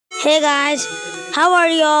Hey guys, how are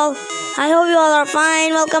you all? I hope you all are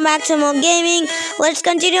fine. Welcome back to more gaming. Let's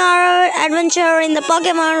continue our adventure in the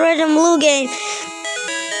Pokemon Red and Blue game.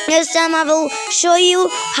 This time I will show you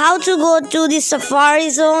how to go to the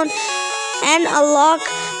Safari Zone and unlock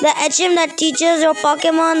the HM that teaches your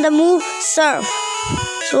Pokemon the move Surf.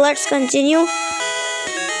 So let's continue.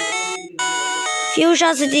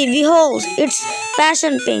 Fuchsia City, behold, it's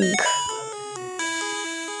passion pink.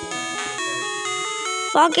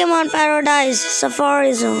 Pokemon Paradise,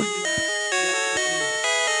 Safari Zone.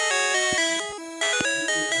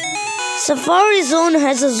 Safari Zone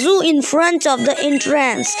has a zoo in front of the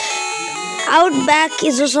entrance. Out back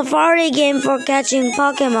is a safari game for catching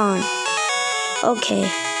Pokemon.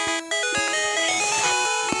 Okay.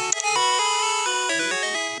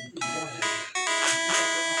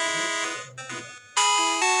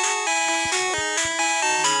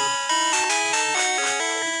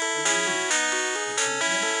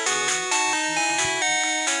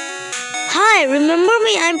 Hi, remember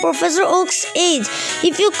me? I'm Professor Oak's age.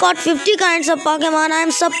 If you caught 50 kinds of Pokemon,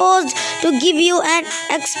 I'm supposed to give you an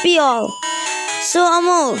XP all. So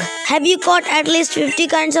Amog, have you caught at least 50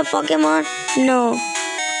 kinds of Pokemon? No.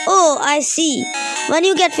 Oh, I see. When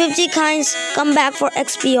you get 50 kinds, come back for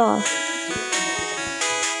XP all.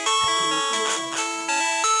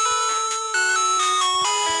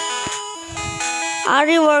 Are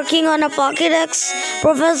you working on a Pokédex?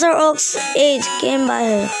 Professor Oak's age came by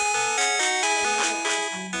here.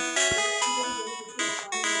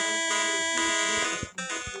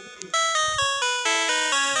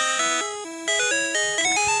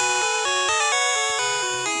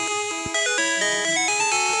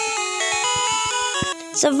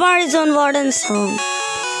 Safari Zone Warden's home.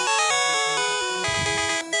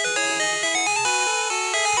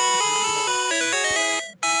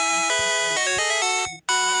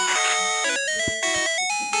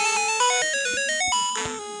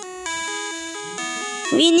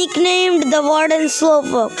 We nicknamed the warden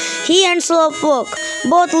Slowpoke. He and Slowpoke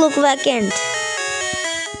both look vacant.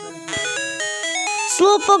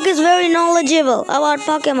 Slowpoke is very knowledgeable about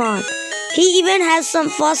Pokemon. He even has some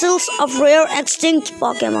fossils of rare extinct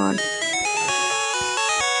Pokemon.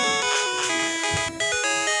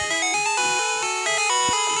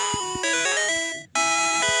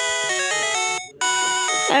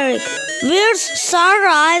 Eric, where's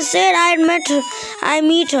Sarah? I said I'd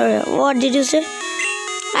meet her. What did you say?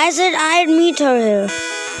 I said I'd meet her here.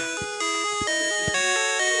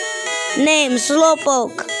 Name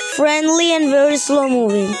Slowpoke. Friendly and very slow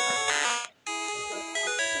moving.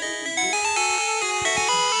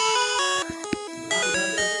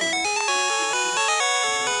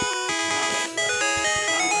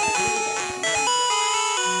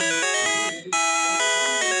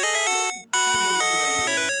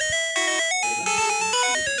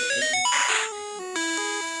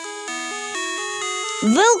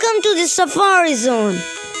 Welcome to the Safari Zone.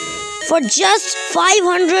 For just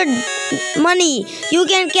 500 money, you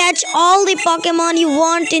can catch all the Pokemon you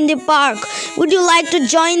want in the park. Would you like to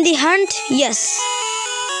join the hunt? Yes.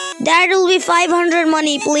 That will be 500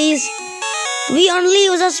 money, please. We only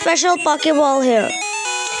use a special Pokeball here.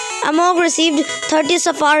 Amog received 30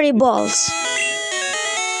 Safari balls.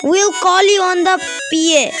 We'll call you on the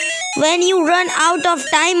PA when you run out of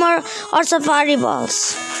timer or Safari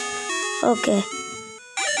balls. Okay.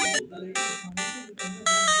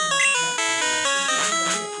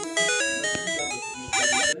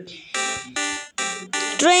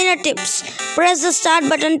 Trainer tips. Press the start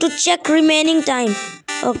button to check remaining time.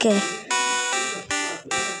 Okay.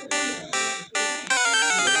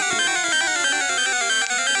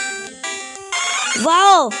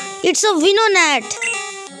 Wow, it's a Venonat.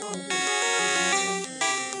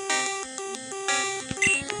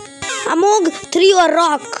 Amog threw a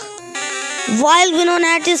rock. Wild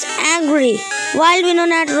Venonat is angry. Wild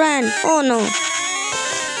Venonat ran. Oh no.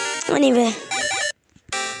 Anyway.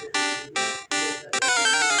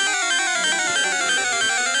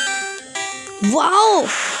 Wow!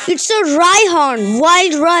 It's a Rhyhorn!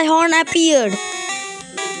 Wild Rhyhorn appeared.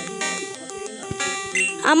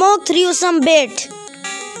 Amog threw some bait.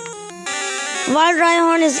 Wild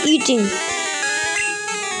Rhyhorn is eating.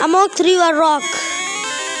 Amog threw a rock.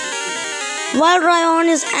 Wild Rhyhorn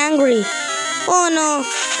is angry. Oh no!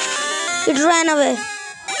 It ran away.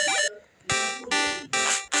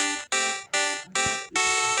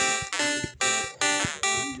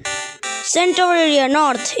 Centaur area,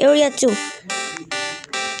 north, area 2.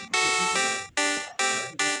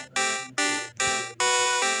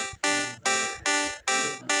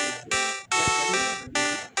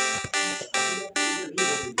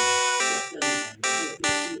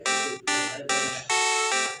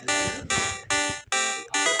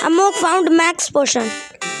 Amok found Max potion.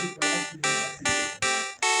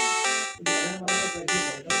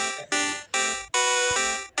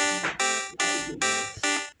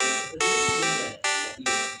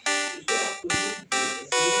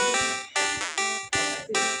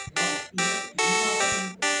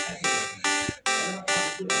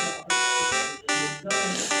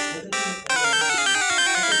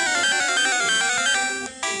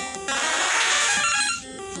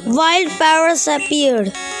 Wild Paris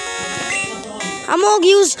appeared. Amok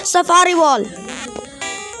used Safari Wall.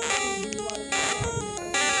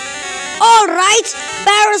 Alright,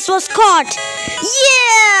 Paris was caught.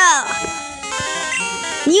 Yeah!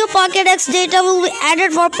 New Pokédex data will be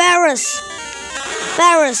added for Paris.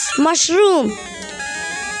 Paris, Mushroom.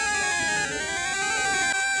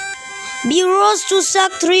 Burrows to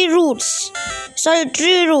suck tree roots.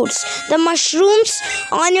 The mushrooms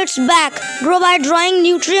on its back grow by drawing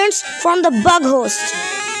nutrients from the bug host.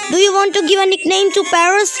 Do you want to give a nickname to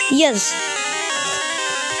Paris? Yes.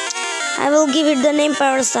 I will give it the name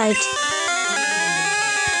Parasite.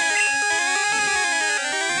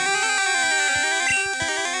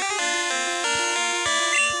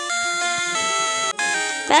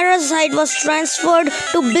 Parasite was transferred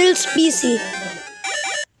to Bill's PC.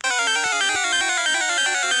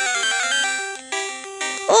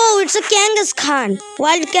 Oh, it's a Kangaskhan.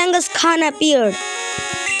 Wild Kangaskhan appeared.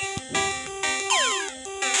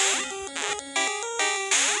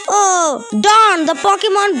 Oh, darn, the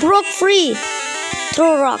Pokemon broke free.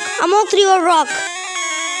 Throw rock. Amok threw a rock.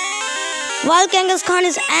 Wild Kangaskhan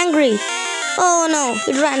is angry. Oh no,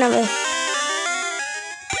 it ran away.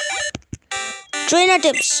 Trainer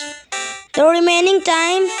tips. The remaining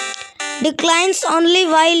time declines only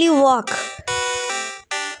while you walk.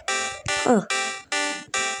 Oh.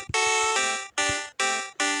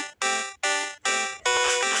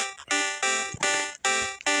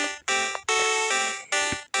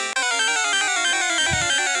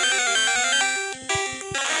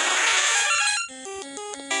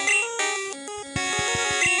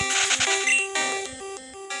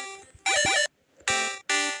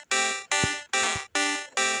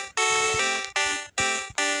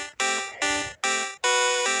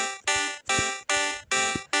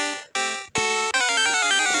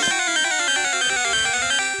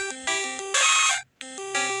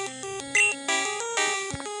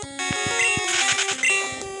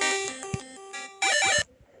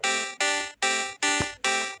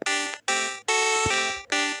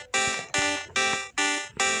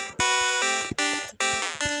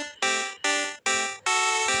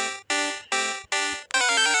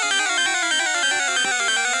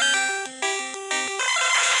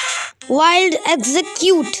 Wild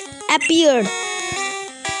Execute appeared.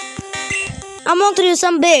 Amok threw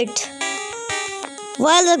some bait.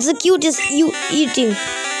 Wild Execute is eating.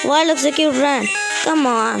 Wild Execute ran. Come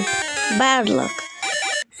on. Bad luck.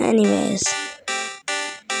 Anyways.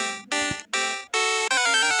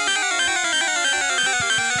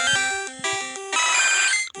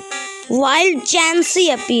 Wild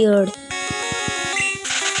Chansey appeared.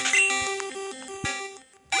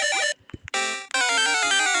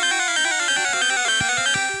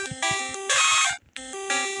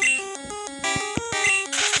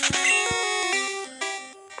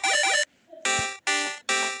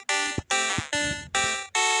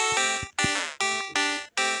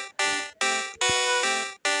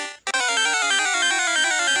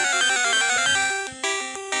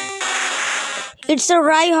 It's a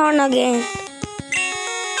Rhyhorn again.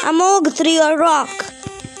 Amok threw a rock.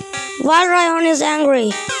 Wild Rhyhorn is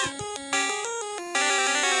angry.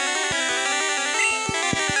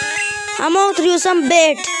 Amok threw some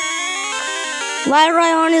bait. Wild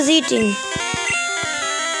Rhyhorn is eating.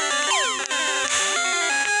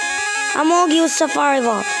 Amok used Safari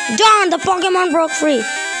Wall. Darn, the Pokemon broke free.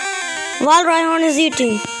 Wild Rhyhorn is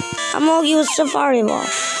eating. Amok used Safari Wall.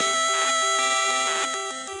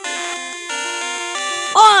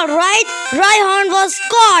 Alright, Rhyhorn was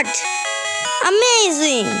caught!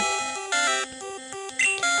 Amazing!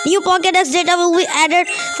 New Pokédex data will be added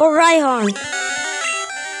for Rhyhorn.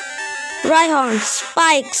 Rhyhorn,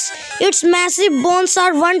 spikes. Its massive bones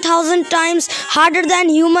are 1000 times harder than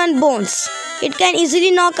human bones. It can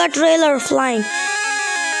easily knock a trailer flying.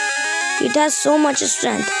 It has so much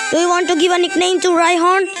strength. Do you want to give a nickname to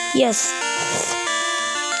Rhyhorn? Yes.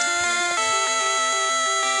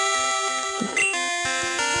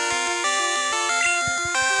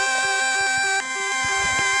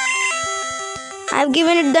 I've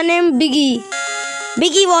given it the name Biggie.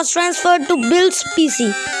 Biggie was transferred to Bill's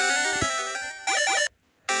PC.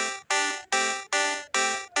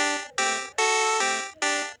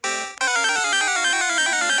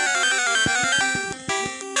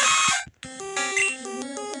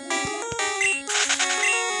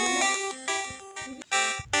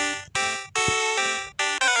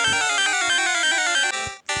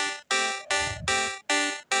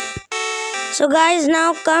 So guys,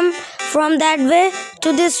 now come from that way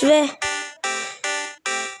to this way.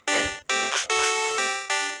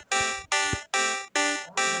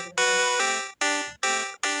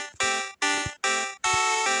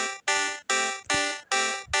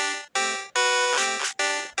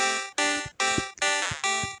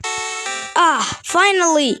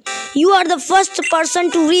 Finally, you are the first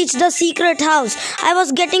person to reach the secret house. I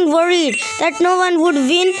was getting worried that no one would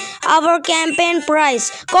win our campaign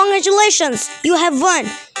prize. Congratulations, you have won.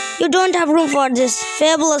 You don't have room for this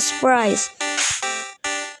fabulous prize.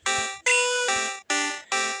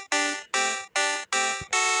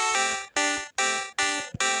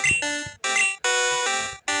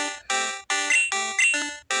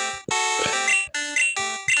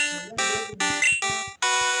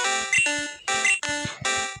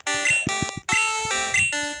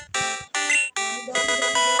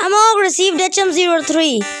 Amog received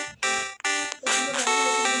HM03.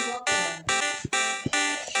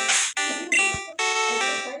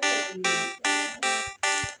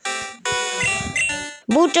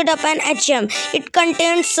 Booted up an HM. It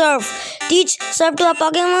contains surf. Teach surf to a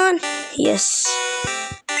Pokemon? Yes.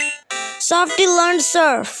 Softy learned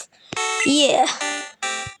surf. Yeah.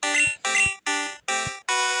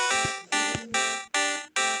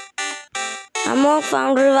 Amog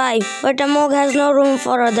found revive, but Amog has no room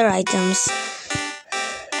for other items.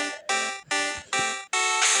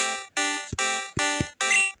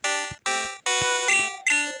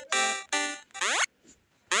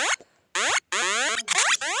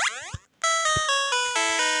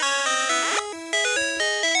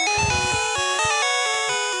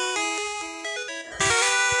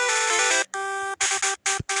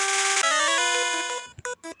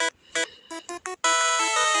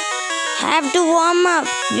 Have to warm up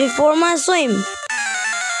before my swim.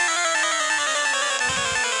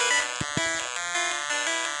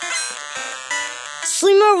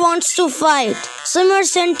 Swimmer wants to fight. Swimmer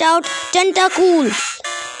sent out Tentacool.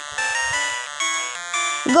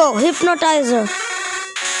 Go, Hypnotizer.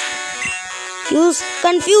 Use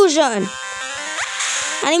Confusion.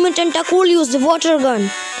 Enemy Tentacool used Water Gun.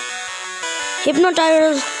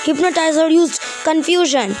 Hypnotizer used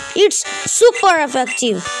Confusion. It's super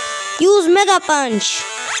effective. Use Mega Punch.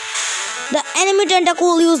 The enemy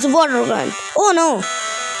Tentacool used Water Gun. Oh no!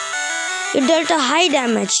 It dealt a high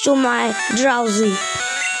damage to my Drowsy.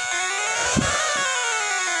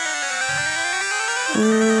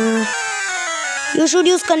 You should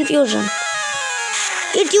use Confusion.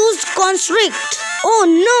 It used Constrict. Oh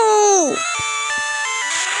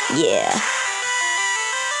no! Yeah.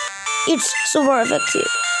 It's super effective.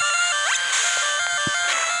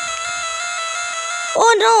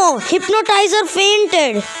 Oh no! Hypnotizer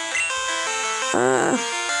fainted.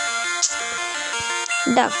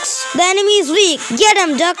 Ducks. The enemy is weak. Get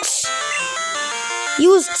him, Ducks.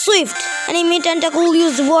 Use Swift. Enemy Tentacool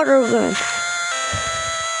used Water Gun.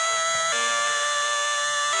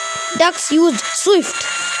 Ducks used Swift.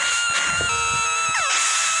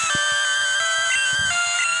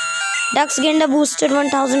 Ducks gained a boosted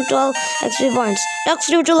 1012 XP points. Ducks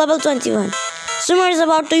grew to level 21. Swimmer is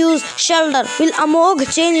about to use Shelter. Will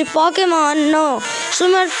Amog change Pokemon? No.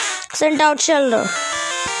 Swimmer sent out Shelter.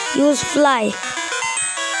 Use Fly.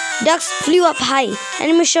 Ducks flew up high.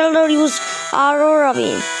 Enemy Shelter used Aurora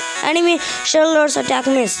Beam. Enemy Shelter's attack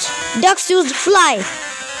missed. Ducks used Fly.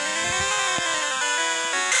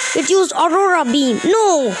 It used Aurora Beam.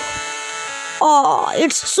 No! Oh,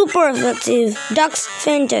 it's super effective. Ducks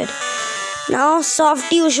fainted. Now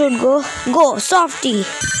Softy you should go. Go, Softy.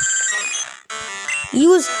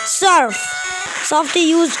 Use Surf. Softy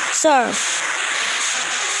used Surf.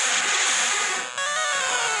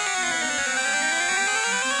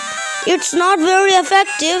 It's not very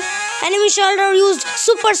effective. Enemy Shelter used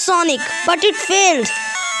Supersonic, but it failed.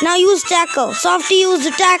 Now use Tackle. Softy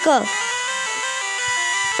used Tackle.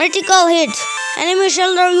 Critical hit. Enemy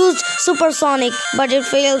Shelter used Supersonic, but it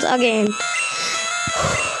failed again.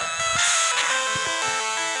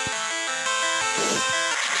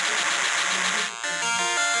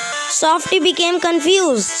 Softy became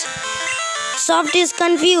confused. Softy is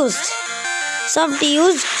confused. Softy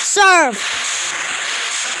used Surf.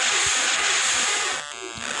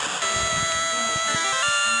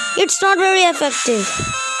 It's not very effective.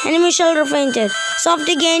 Enemy Shelter fainted.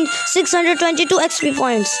 Softy gained 622 XP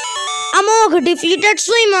points. Amog defeated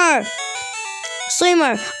Swimmer.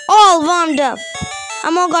 Swimmer all warmed up.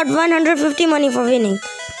 Amog got 150 money for winning.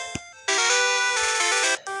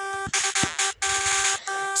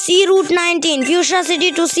 See Route 19, Fuchsia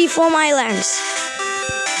City to Seafoam Islands.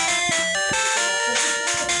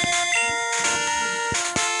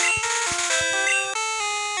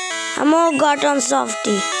 More got on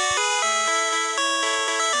Softy.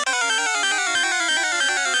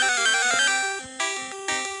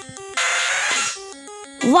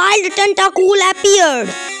 Wild Tentacool appeared.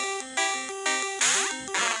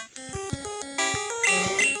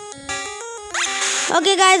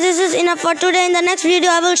 Okay guys, this is enough for today. In the next video,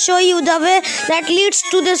 I will show you the way that leads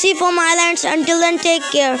to the Seafoam Islands. Until then, take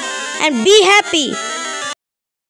care and be happy.